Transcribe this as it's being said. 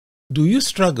Do you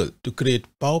struggle to create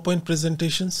PowerPoint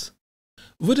presentations?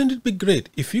 Wouldn't it be great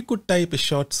if you could type a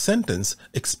short sentence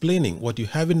explaining what you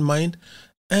have in mind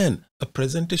and a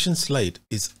presentation slide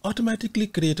is automatically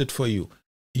created for you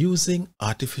using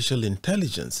artificial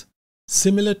intelligence,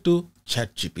 similar to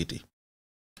ChatGPT?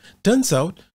 Turns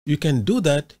out you can do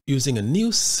that using a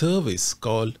new service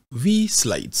called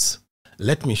WeSlides.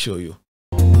 Let me show you.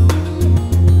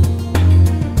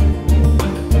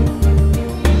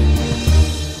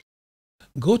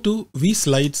 Go to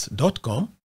WeSlides.com.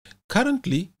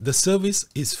 Currently, the service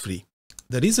is free.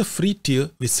 There is a free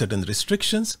tier with certain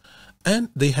restrictions, and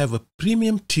they have a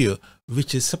premium tier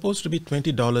which is supposed to be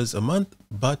 $20 a month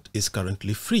but is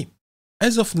currently free.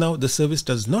 As of now, the service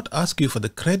does not ask you for the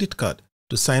credit card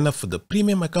to sign up for the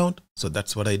premium account, so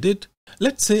that's what I did.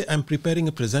 Let's say I'm preparing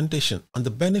a presentation on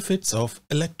the benefits of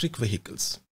electric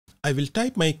vehicles. I will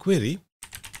type my query,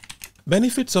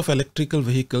 benefits of electrical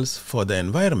vehicles for the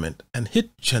environment, and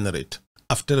hit generate.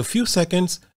 After a few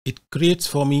seconds, it creates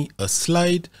for me a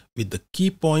slide with the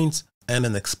key points and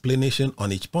an explanation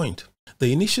on each point.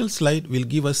 The initial slide will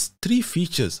give us 3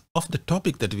 features of the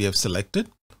topic that we have selected,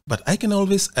 but I can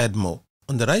always add more.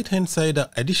 On the right hand side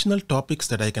are additional topics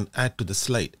that I can add to the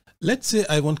slide. Let's say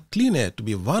I want clean air to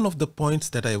be one of the points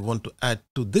that I want to add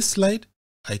to this slide.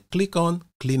 I click on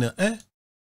cleaner air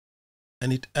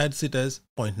and it adds it as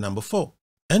point number 4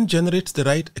 and generates the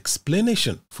right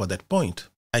explanation for that point.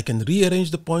 I can rearrange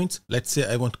the points. Let's say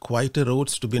I want quieter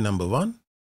roads to be number 1.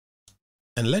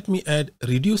 And let me add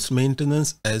reduced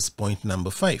maintenance as point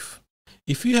number 5.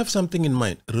 If you have something in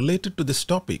mind related to this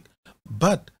topic,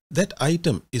 but that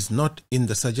item is not in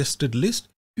the suggested list,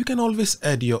 you can always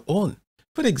add your own.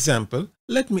 For example,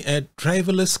 let me add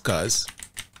driverless cars.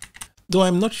 Though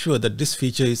I'm not sure that this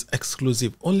feature is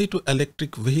exclusive only to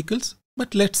electric vehicles,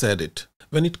 but let's add it.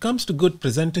 When it comes to good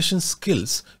presentation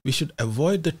skills, we should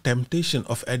avoid the temptation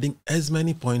of adding as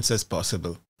many points as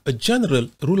possible. A general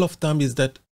rule of thumb is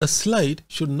that a slide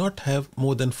should not have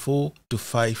more than 4 to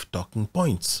 5 talking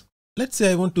points. Let's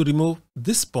say I want to remove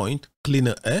this point,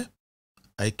 cleaner air.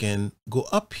 I can go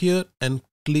up here and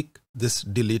click this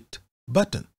delete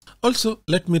button. Also,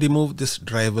 let me remove this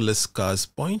driverless cars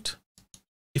point.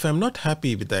 If I'm not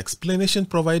happy with the explanation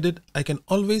provided, I can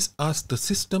always ask the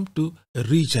system to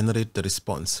regenerate the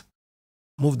response.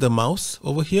 Move the mouse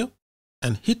over here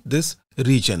and hit this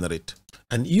regenerate,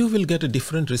 and you will get a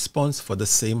different response for the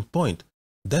same point.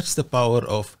 That's the power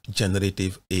of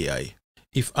generative AI.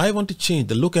 If I want to change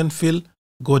the look and feel,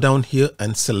 go down here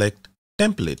and select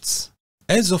templates.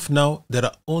 As of now, there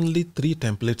are only 3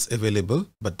 templates available,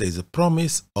 but there is a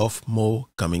promise of more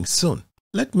coming soon.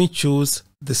 Let me choose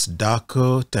this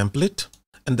darker template,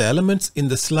 and the elements in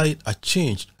the slide are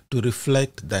changed to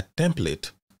reflect that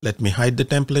template. Let me hide the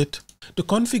template. To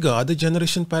configure other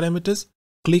generation parameters,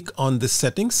 click on the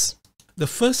settings. The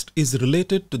first is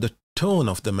related to the tone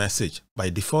of the message. By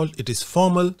default, it is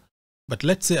formal, but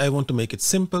let's say I want to make it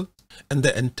simple, and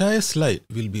the entire slide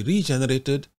will be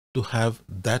regenerated to have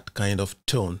that kind of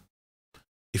tone.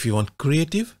 If you want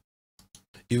creative,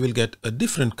 you will get a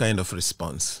different kind of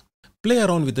response. Play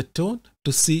around with the tone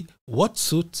to see what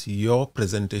suits your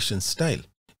presentation style.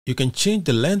 You can change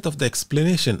the length of the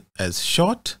explanation as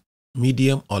short,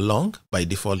 medium, or long. By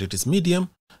default, it is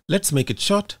medium. Let's make it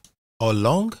short or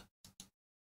long.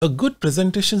 A good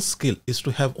presentation skill is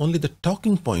to have only the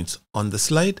talking points on the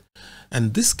slide,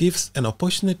 and this gives an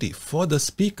opportunity for the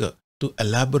speaker to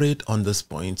elaborate on those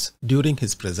points during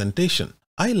his presentation.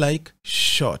 I like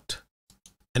short.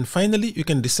 And finally, you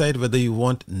can decide whether you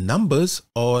want numbers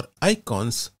or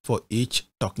icons for each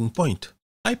talking point.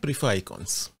 I prefer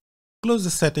icons. Close the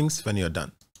settings when you're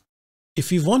done. If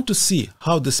you want to see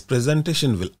how this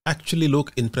presentation will actually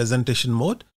look in presentation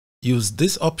mode, use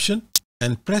this option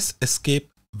and press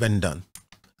escape when done.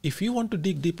 If you want to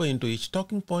dig deeper into each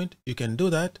talking point, you can do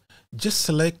that. Just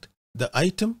select the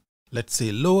item, let's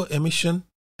say lower emission,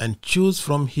 and choose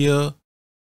from here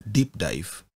deep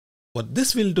dive. What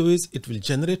this will do is it will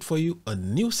generate for you a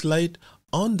new slide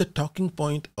on the talking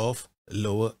point of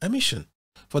lower emission.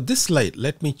 For this slide,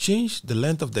 let me change the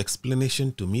length of the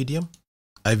explanation to medium.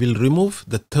 I will remove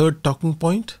the 3rd talking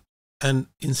point and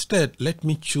instead let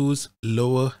me choose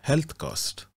lower health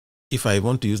cost. If I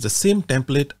want to use the same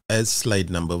template as slide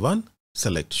number 1,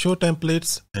 select show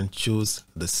templates and choose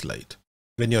this slide.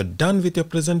 When you're done with your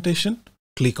presentation,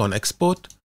 click on export,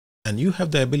 and you have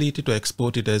the ability to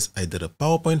export it as either a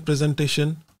PowerPoint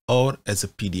presentation or as a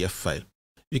PDF file.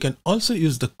 You can also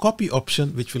use the copy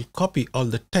option, which will copy all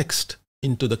the text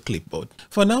into the clipboard.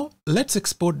 For now, let's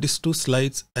export these 2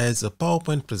 slides as a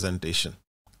PowerPoint presentation.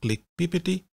 Click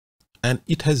PPT, and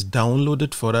it has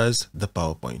downloaded for us the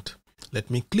PowerPoint. Let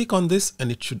me click on this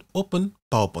and it should open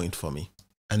PowerPoint for me.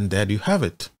 And there you have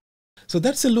it. So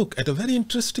that's a look at a very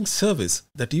interesting service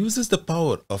that uses the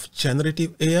power of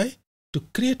generative AI to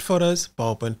create for us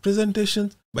PowerPoint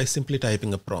presentations by simply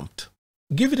typing a prompt.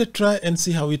 Give it a try and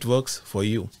see how it works for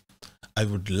you. I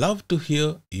would love to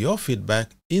hear your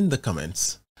feedback in the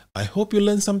comments. I hope you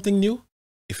learned something new.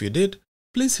 If you did,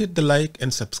 please hit the like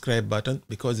and subscribe button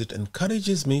because it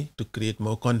encourages me to create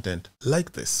more content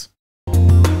like this.